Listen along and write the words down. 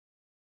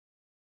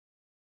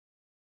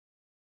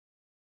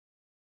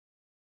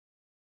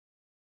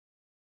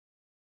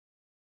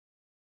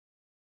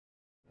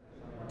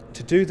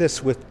To do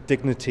this with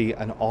dignity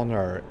and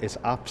honour is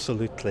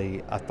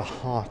absolutely at the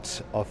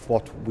heart of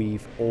what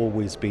we've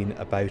always been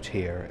about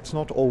here. It's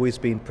not always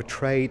been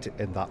portrayed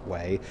in that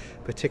way,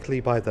 particularly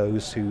by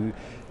those who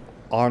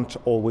aren't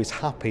always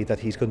happy that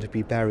he's going to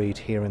be buried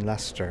here in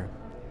Leicester.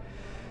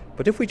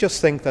 But if we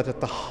just think that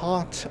at the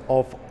heart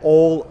of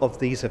all of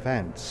these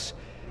events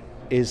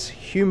is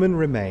human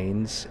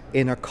remains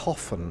in a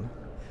coffin,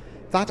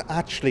 that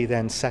actually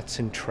then sets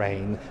in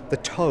train the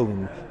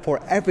tone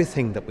for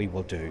everything that we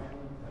will do.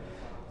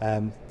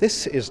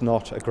 This is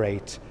not a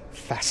great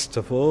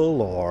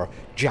festival or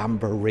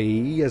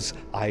jamboree, as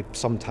I've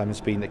sometimes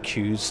been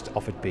accused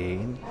of it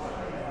being.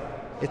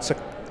 It's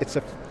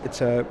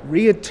a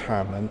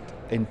reinterment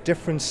in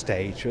different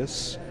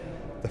stages.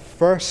 The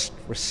first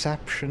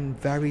reception,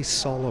 very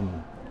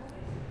solemn.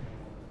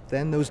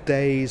 Then those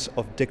days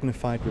of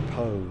dignified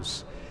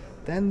repose.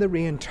 Then the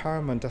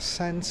reinterment, a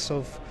sense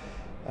of,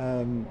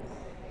 a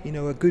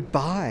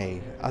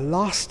goodbye, a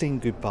lasting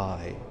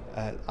goodbye,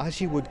 as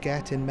you would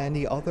get in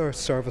many other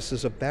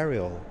services of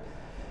burial.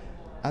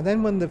 And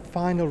then when the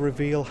final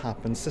reveal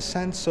happens, the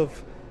sense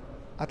of,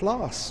 at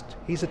last,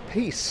 he's at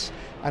peace,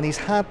 and he's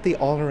had the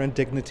honour and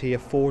dignity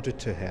afforded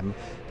to him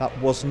that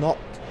was not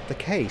the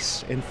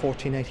case in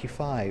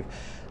 1485.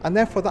 And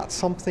therefore that's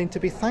something to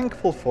be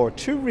thankful for,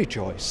 to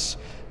rejoice,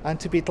 and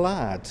to be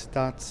glad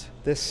that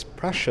this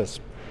precious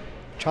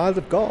child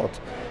of God,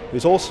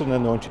 who's also an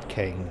anointed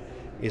king,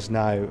 is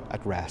now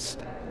at rest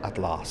at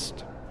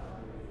last.